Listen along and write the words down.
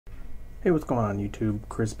Hey, what's going on YouTube?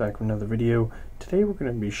 Chris back with another video. Today we're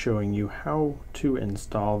going to be showing you how to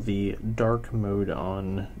install the dark mode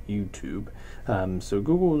on YouTube. So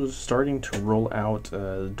Google is starting to roll out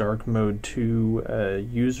dark mode to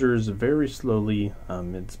users very slowly.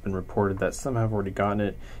 It's been reported that some have already gotten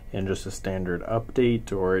it in just a standard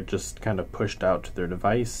update, or it just kind of pushed out to their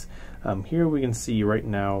device. Here we can see right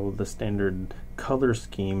now the standard color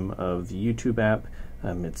scheme of the YouTube app.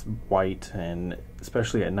 It's white, and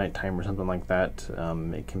especially at nighttime or something like that,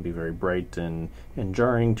 it can be very bright and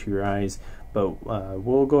jarring to your eyes. But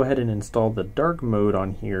we'll go ahead and install the dark mode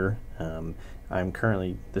on here.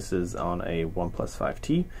 This is on a OnePlus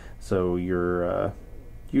 5T, so your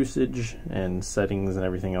usage and settings and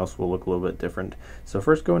everything else will look a little bit different. So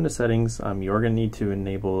first, go into settings. You are going to need to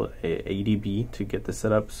enable ADB to get this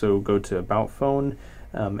set up. So go to About Phone,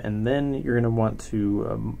 and then you're going to want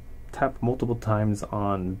to tap multiple times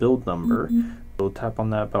on build number. So tap on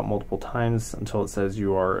that about multiple times until it says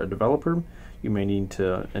you are a developer. You may need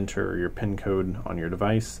to enter your PIN code on your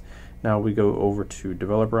device. Now we go over to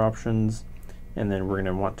developer options, and then we're going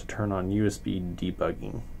to want to turn on USB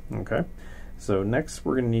debugging. Okay, so next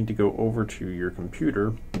we're going to need to go over to your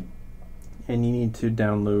computer, and you need to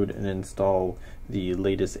download and install the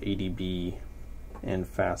latest ADB and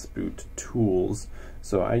fast boot tools.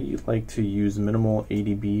 So I like to use minimal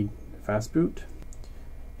ADB fast boot,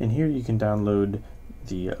 and here you can download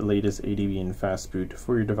the latest ADB and fast boot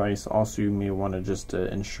for your device. Also, you may want to just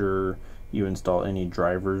ensure you install any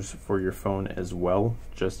drivers for your phone as well,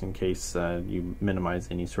 just in case you minimize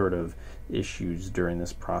any sort of issues during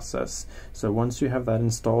this process. So once you have that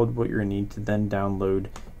installed, what you're going to need to then download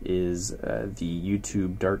is the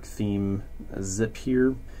YouTube dark theme zip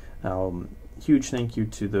here. Huge thank you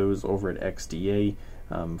to those over at XDA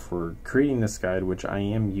for creating this guide, which I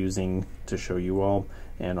am using to show you all,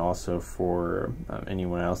 and also for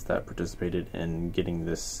anyone else that participated in getting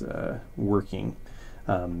this working.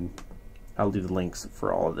 I'll leave the links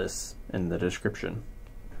for all of this in the description.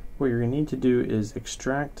 What you're going to need to do is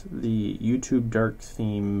extract the YouTube dark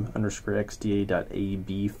theme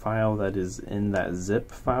 _xda.ab file that is in that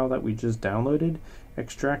zip file that we just downloaded.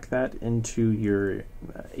 Extract that into your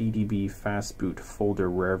ADB fast boot folder,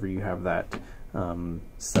 wherever you have that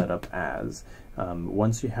set up as.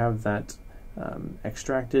 Once you have that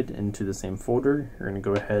extracted into the same folder, you're going to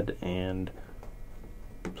go ahead and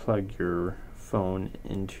plug your phone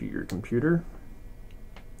into your computer.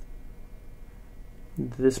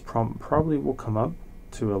 This prompt probably will come up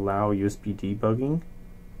to allow USB debugging,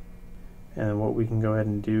 and what we can go ahead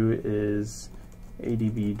and do is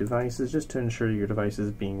ADB devices, just to ensure your device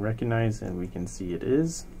is being recognized, and we can see it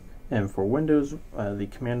is. And for Windows, the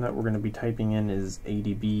command that we're going to be typing in is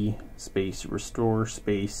ADB space restore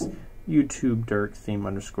space YouTube dark theme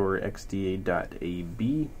 _xda.ab.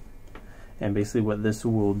 And basically what this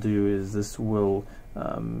will do is this will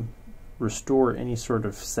restore any sort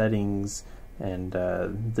of settings and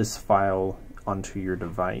this file onto your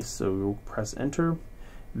device. So we'll press enter.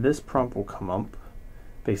 This prompt will come up.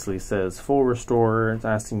 Basically says full restore. It's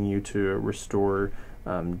asking you to restore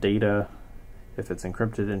data if it's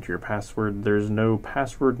encrypted into your password. There's no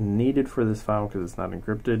password needed for this file because it's not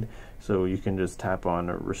encrypted, so you can just tap on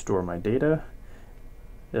restore my data.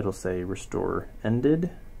 It'll say restore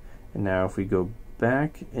ended. And now if we go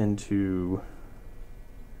back into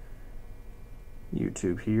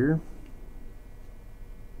YouTube here,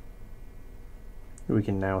 we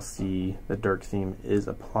can now see the dark theme is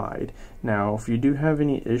applied. Now if you do have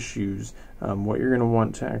any issues, what you're going to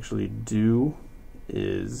want to actually do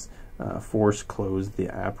is force close the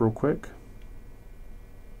app real quick.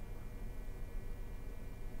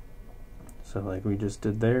 So like we just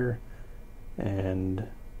did there, and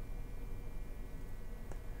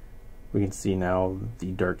we can see now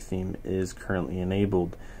the dark theme is currently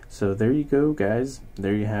enabled. So there you go, guys.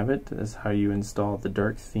 There you have it. That's how you install the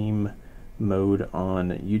dark theme mode on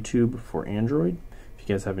YouTube for Android. If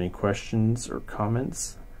you guys have any questions or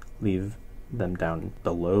comments, leave them down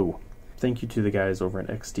below. Thank you to the guys over at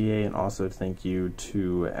XDA, and also thank you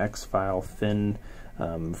to Xfile Fin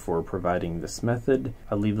for providing this method.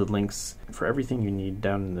 I'll leave the links for everything you need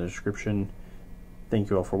down in the description.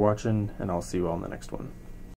 Thank you all for watching, and I'll see you all in the next one.